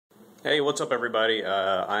Hey, what's up everybody?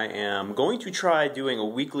 I am going to try doing a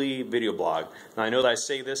weekly video blog. Now I know that I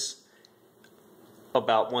say this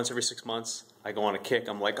about once every 6 months. I go on a kick,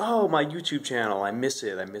 I'm like, oh, my YouTube channel, I miss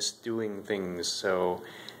it, I miss doing things,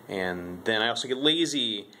 and then I also get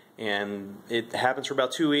lazy, and it happens for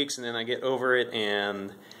about 2 weeks, and then I get over it,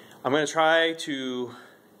 and I'm going to try to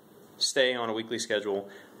stay on a weekly schedule,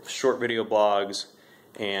 short video blogs,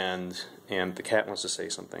 and the cat wants to say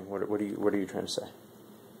something. What are you trying to say?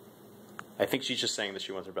 I think she's just saying that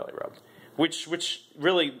she wants her belly rubbed. Which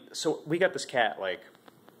really, so we got this cat like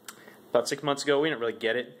about 6 months ago. We didn't really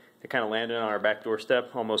get it. It kind of landed on our back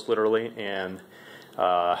doorstep, almost literally, and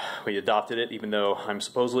we adopted it, even though I'm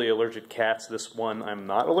supposedly allergic to cats. This one I'm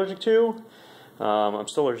not allergic to. I'm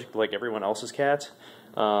still allergic to like everyone else's cats.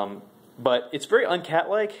 But it's very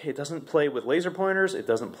uncat-like. It doesn't play with laser pointers. It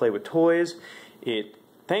doesn't play with toys. It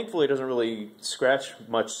thankfully doesn't really scratch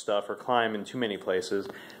much stuff or climb in too many places.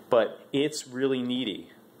 But it's really needy.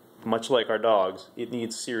 Much like our dogs, it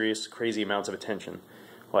needs serious, crazy amounts of attention.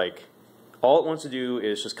 Like, all it wants to do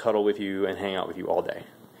is just cuddle with you and hang out with you all day.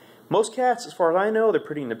 Most cats, as far as I know, they're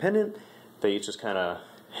pretty independent. They just kind of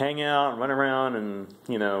hang out and run around and,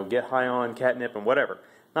 you know, get high on catnip and whatever.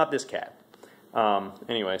 Not this cat.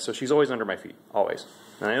 Anyway, so she's always under my feet, always.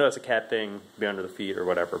 And I know that's a cat thing, be under the feet or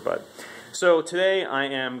whatever, but... So today I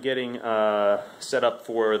am getting set up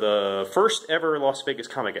for the first ever Las Vegas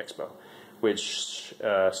Comic Expo, which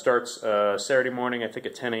starts Saturday morning. I think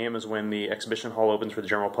at 10 a.m. is when the exhibition hall opens for the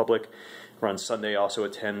general public. Runs Sunday also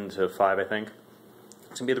at 10 to 5, I think.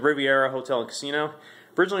 It's going to be at the Riviera Hotel and Casino.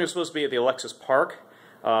 Originally it was supposed to be at the Alexis Park,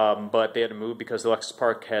 but they had to move because the Alexis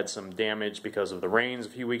Park had some damage because of the rains a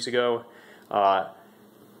few weeks ago.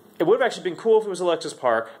 It would have actually been cool if it was Alexis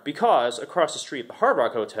Park, because across the street, the Hard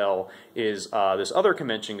Rock Hotel, is this other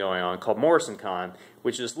convention going on called MorrisonCon,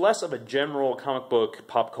 which is less of a general comic book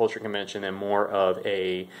pop culture convention and more of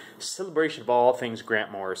a celebration of all things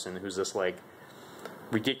Grant Morrison, who's this like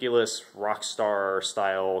ridiculous rock star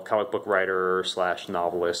style comic book writer slash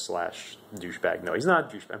novelist slash douchebag. No, he's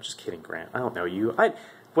not a douchebag. I'm just kidding, Grant. I don't know you.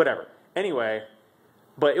 Whatever. Anyway,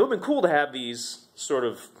 but it would have been cool to have these sort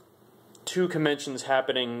of two conventions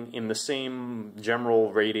happening in the same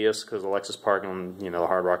general radius, because Alexis Park and, you know, the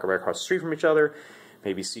Hard Rock are right across the street from each other.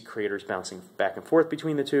 Maybe see creators bouncing back and forth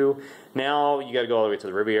between the two. Now you got to go all the way to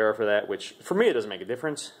the Riviera for that, which for me it doesn't make a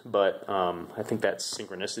difference, but I think that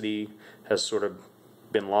synchronicity has sort of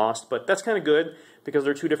been lost. But that's kind of good, because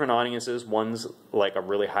there are two different audiences. One's like a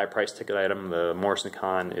really high price ticket item. The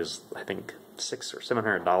MorrisonCon is, I think, $600 or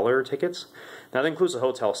 $700 tickets. Now that includes the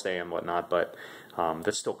hotel stay and whatnot, but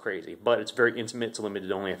that's still crazy. But it's very intimate. It's limited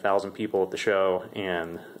to only 1,000 people at the show,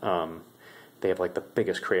 and they have like the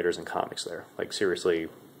biggest creators in comics there. Like seriously,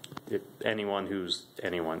 anyone who's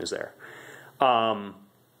anyone is there.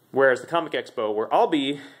 Whereas the Comic Expo, where I'll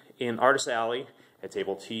be in Artist Alley at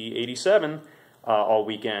table T87 all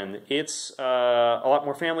weekend, it's a lot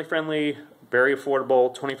more family friendly, very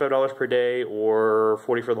affordable, $25 per day or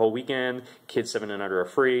 $40 for the whole weekend. Kids 7 and under are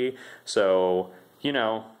free. So, you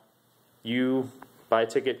know, you buy a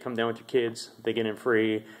ticket, come down with your kids, they get in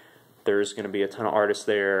free. There's going to be a ton of artists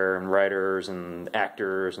there, and writers, and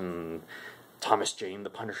actors, and Thomas Jane, the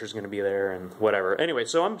Punisher's going to be there, and whatever. Anyway,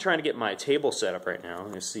 so I'm trying to get my table set up right now.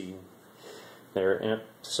 You see there, and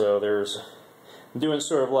so I'm doing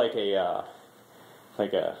sort of like a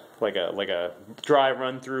dry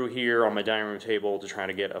run through here on my dining room table to try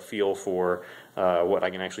to get a feel for what I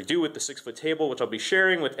can actually do with the 6-foot table, which I'll be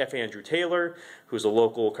sharing with F. Andrew Taylor, who's a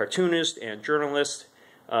local cartoonist and journalist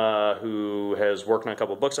who has worked on a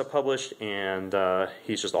couple of books I've published, and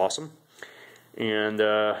he's just awesome. And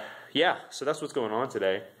yeah, so that's what's going on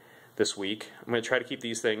this week. I'm going to try to keep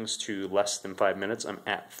these things to less than 5 minutes. I'm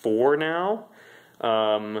at 4 now.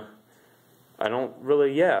 I don't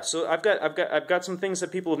really, yeah. So I've got some things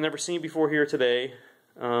that people have never seen before here today.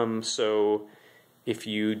 So if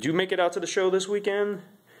you do make it out to the show this weekend,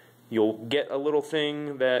 you'll get a little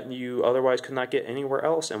thing that you otherwise could not get anywhere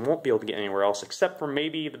else, and won't be able to get anywhere else except for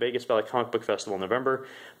maybe the Vegas Valley Comic Book Festival in November.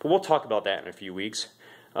 But we'll talk about that in a few weeks.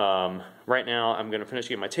 Right now, I'm going to finish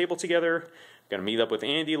getting my table together. I'm going to meet up with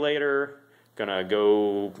Andy later. Gonna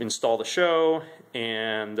go install the show,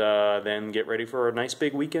 and then get ready for a nice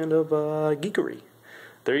big weekend of geekery.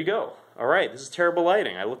 There you go. Alright, this is terrible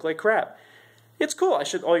lighting. I look like crap. It's cool. I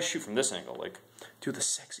should always shoot from this angle. Like, do the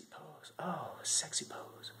sexy pose. Oh, sexy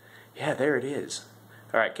pose. Yeah, there it is.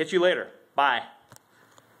 Alright, catch you later. Bye.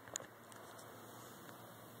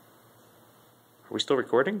 Are we still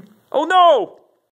recording? Oh no!